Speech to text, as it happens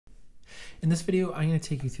In this video, I'm going to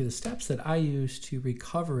take you through the steps that I use to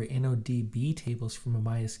recover InnoDB tables from a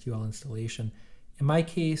MySQL installation. In my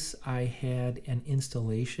case, I had an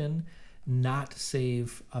installation not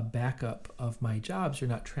save a backup of my jobs or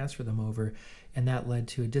not transfer them over, and that led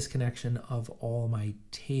to a disconnection of all my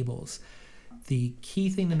tables. The key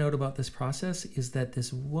thing to note about this process is that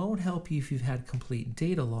this won't help you if you've had complete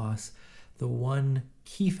data loss. The one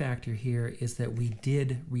key factor here is that we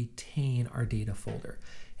did retain our data folder.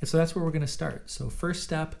 And so that's where we're going to start. So first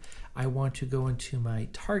step, I want to go into my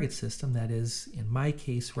target system. That is, in my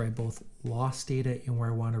case, where I both lost data and where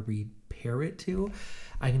I want to repair it to.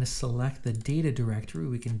 I'm going to select the data directory.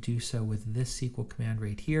 We can do so with this SQL command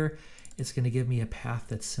right here. It's going to give me a path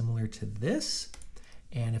that's similar to this.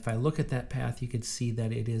 And if I look at that path, you can see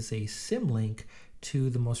that it is a symlink to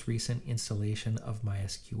the most recent installation of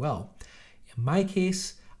MySQL. In my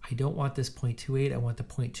case, I don't want this 0.28, I want the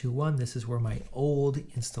 0.21. This is where my old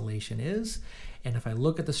installation is. And if I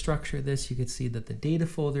look at the structure of this, you can see that the data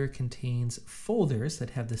folder contains folders that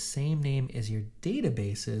have the same name as your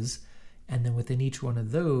databases. And then within each one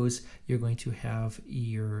of those, you're going to have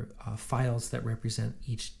your files that represent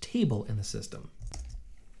each table in the system.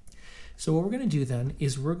 So what we're going to do then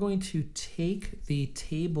is we're going to take the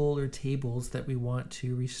table or tables that we want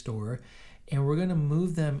to restore, and we're going to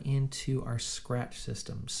move them into our Scratch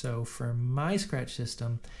system. So for my Scratch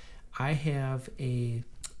system, I have a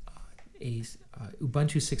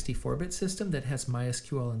Ubuntu 64-bit system that has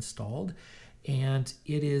MySQL installed, and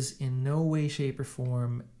it is in no way, shape, or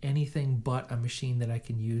form anything but a machine that I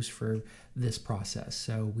can use for this process.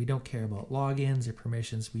 So we don't care about logins or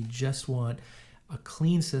permissions. We just want a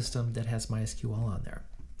clean system that has MySQL on there.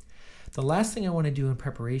 The last thing I want to do in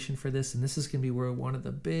preparation for this, and this is going to be where one of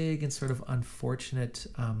the big and sort of unfortunate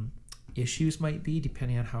issues might be,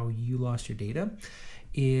 depending on how you lost your data,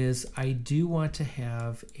 is I do want to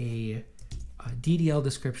have a DDL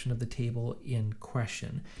description of the table in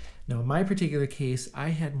question. Now, in my particular case, I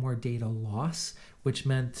had more data loss, which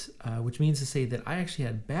means to say that I actually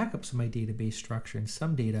had backups of my database structure and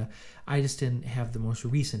some data. I just didn't have the most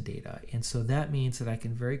recent data. And so that means that I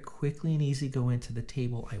can very quickly and easily go into the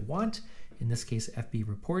table I want, in this case, FB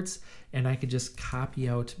reports, and I could just copy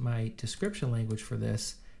out my description language for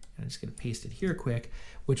this. And I'm just going to paste it here quick,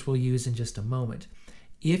 which we'll use in just a moment.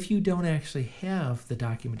 If you don't actually have the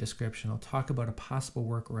document description, I'll talk about a possible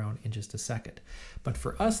workaround in just a second. But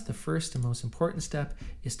for us, the first and most important step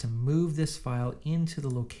is to move this file into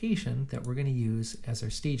the location that we're going to use as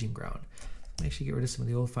our staging ground. Let me actually get rid of some of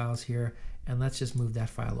the old files here, and let's just move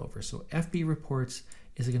that file over. So FB reports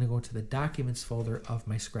is going to go to the documents folder of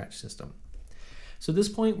my Scratch system. So at this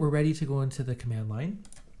point, we're ready to go into the command line.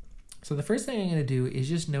 So the first thing I'm going to do is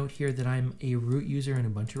just note here that I'm a root user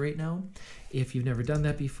in Ubuntu right now. If you've never done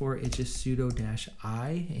that before, it's just sudo-i,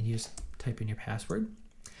 and you just type in your password.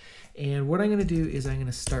 And what I'm going to do is I'm going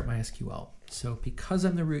to start MySQL. So because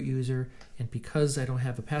I'm the root user and because I don't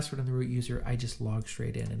have a password on the root user, I just log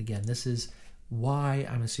straight in. And again, this is why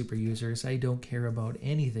I'm a super user, is I don't care about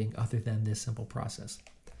anything other than this simple process.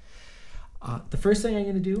 The first thing I'm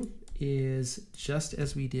going to do is, just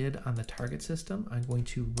as we did on the target system, I'm going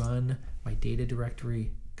to run my data directory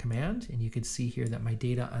command, and you can see here that my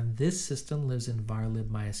data on this system lives in varlib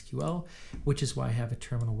MySQL, which is why I have a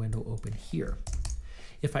terminal window open here.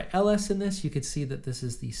 If I ls in this, you can see that this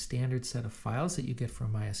is the standard set of files that you get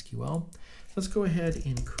from MySQL. Let's go ahead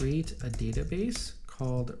and create a database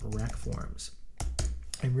called recforms.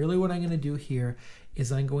 And really what I'm going to do here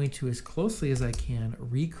is I'm going to, as closely as I can,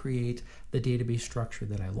 recreate the database structure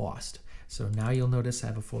that I lost. So now you'll notice I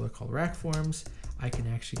have a folder called recforms. I can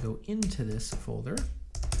actually go into this folder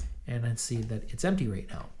and then see that it's empty right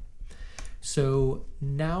now. So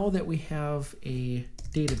now that we have a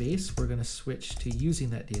database, we're going to switch to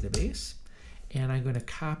using that database. And I'm going to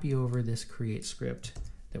copy over this create script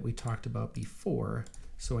that we talked about before,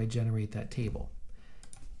 so I generate that table.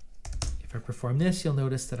 If I perform this, you'll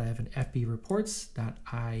notice that I have an fb reports.ibd,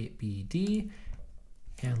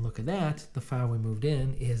 and look at that, the file we moved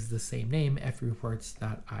in is the same name,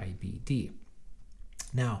 fbreports.ibd.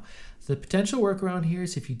 Now, the potential workaround here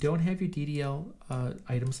is if you don't have your DDL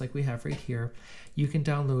items like we have right here, you can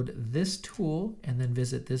download this tool and then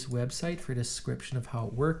visit this website for a description of how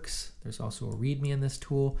it works. There's also a README in this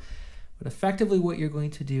tool. But effectively what you're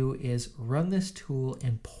going to do is run this tool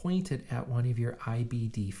and point it at one of your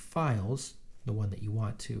IBD files, the one that you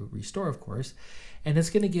want to restore, of course, and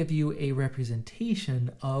it's going to give you a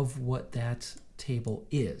representation of what that table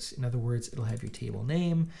is. In other words, it'll have your table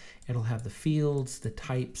name, it'll have the fields, the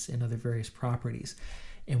types, and other various properties.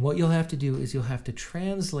 And what you'll have to do is you'll have to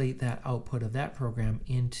translate that output of that program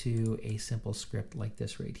into a simple script like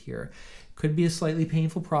this right here. Could be a slightly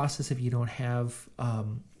painful process if you don't have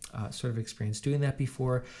sort of experience doing that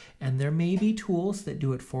before, and there may be tools that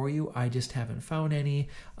do it for you. I just haven't found any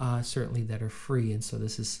certainly that are free, and so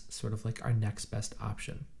this is sort of like our next best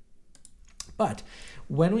option. But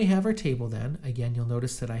when we have our table then, again, you'll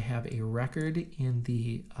notice that I have a record in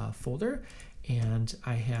the folder, and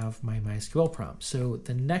I have my MySQL prompt. So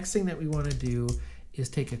the next thing that we want to do is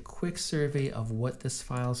take a quick survey of what this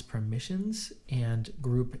file's permissions and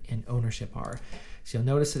group and ownership are. So you'll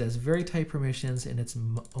notice it has very tight permissions and it's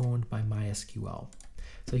owned by MySQL.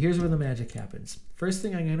 So here's where the magic happens. First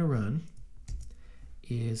thing I'm going to run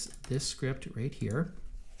is this script right here.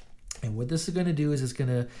 And what this is going to do is it's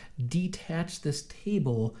going to detach this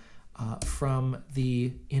table from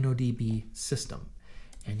the InnoDB system.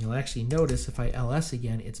 And you'll actually notice if I ls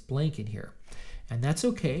again, it's blank in here. And that's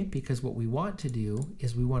okay, because what we want to do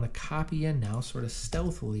is we want to copy in now sort of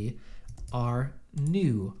stealthily our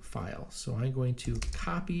new file. So I'm going to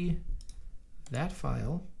copy that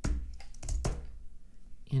file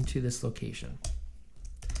into this location.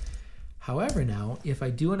 However, now, if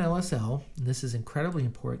I do an LSL, and this is incredibly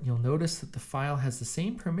important, you'll notice that the file has the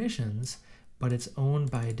same permissions, but it's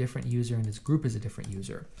owned by a different user and its group is a different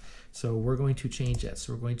user. So we're going to change that.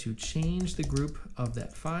 So we're going to change the group of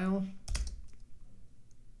that file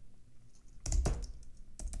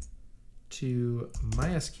to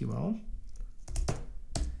MySQL,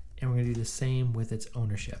 and we're going to do the same with its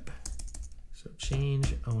ownership. So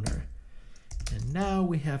change owner. And now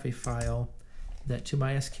we have a file that to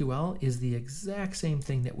MySQL is the exact same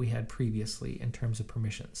thing that we had previously in terms of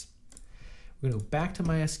permissions. We're going to go back to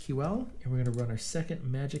MySQL, and we're going to run our second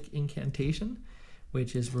magic incantation,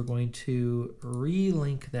 which is we're going to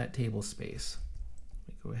relink that table space.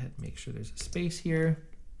 Let me go ahead and make sure there's a space here,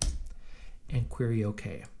 and query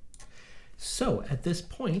OK. So at this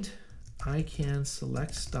point, I can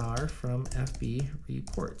select star from FB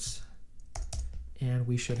reports, and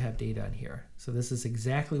we should have data in here. So this is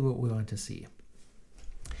exactly what we want to see.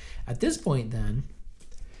 At this point then,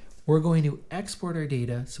 we're going to export our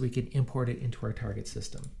data so we can import it into our target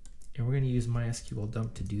system. And we're going to use MySQL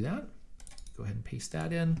Dump to do that. Go ahead and paste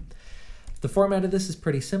that in. The format of this is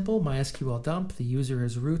pretty simple. MySQL Dump, the user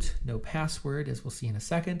is root, no password, as we'll see in a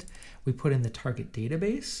second. We put in the target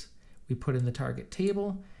database, we put in the target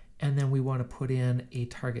table, and then we want to put in a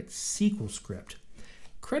target SQL script.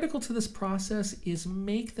 Critical to this process is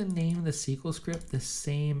make the name of the SQL script the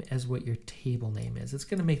same as what your table name is. It's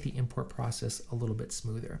going to make the import process a little bit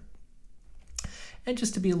smoother. And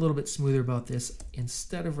just to be a little bit smoother about this,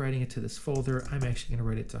 instead of writing it to this folder, I'm actually going to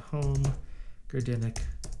write it to home, Gardenic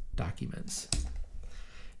documents.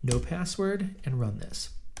 No password, and run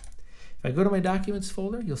this. If I go to my documents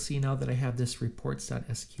folder, you'll see now that I have this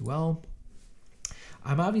reports.sql.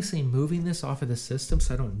 I'm obviously moving this off of the system,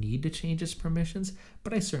 so I don't need to change its permissions,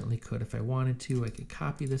 but I certainly could if I wanted to. I could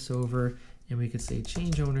copy this over, and we could say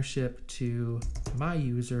change ownership to my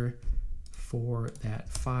user for that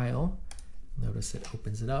file. Notice it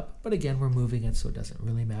opens it up, but again, we're moving it, so it doesn't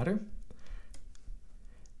really matter.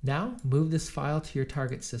 Now, move this file to your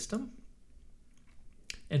target system.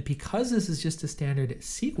 And because this is just a standard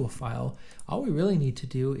SQL file, all we really need to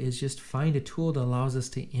do is just find a tool that allows us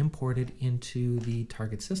to import it into the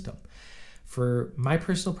target system. For my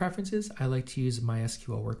personal preferences, I like to use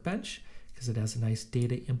Mysql Workbench because it has a nice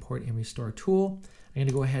data import and restore tool. I'm going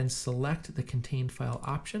to go ahead and select the contained file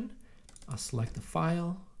option. I'll select the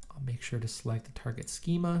file. I'll make sure to select the target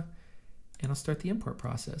schema, and I'll start the import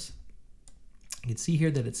process. You can see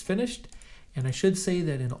here that it's finished. And I should say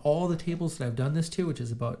that in all the tables that I've done this to, which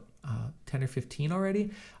is about 10 or 15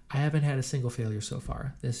 already, I haven't had a single failure so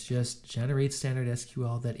far. This just generates standard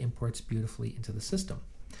SQL that imports beautifully into the system.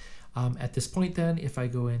 At this point then, if I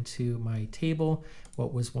go into my table,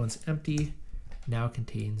 what was once empty now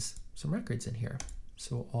contains some records in here.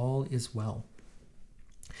 So all is well.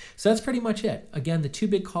 So that's pretty much it. Again, the two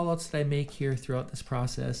big callouts that I make here throughout this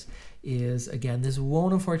process is, again, this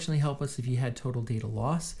won't unfortunately help us if you had total data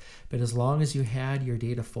loss, but as long as you had your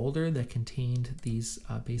data folder that contained these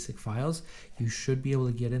basic files, you should be able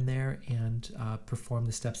to get in there and perform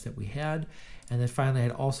the steps that we had. And then finally,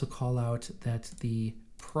 I'd also call out that the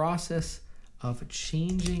process of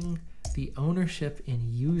changing the ownership in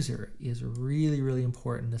user is really, really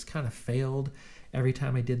important. This kind of failed every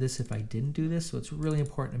time I did this if I didn't do this. So it's really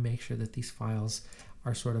important to make sure that these files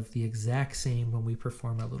are sort of the exact same when we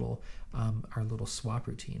perform our little swap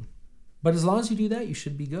routine. But as long as you do that, you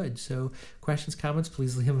should be good. So questions, comments,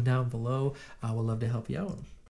 please leave them down below. We'll love to help you out.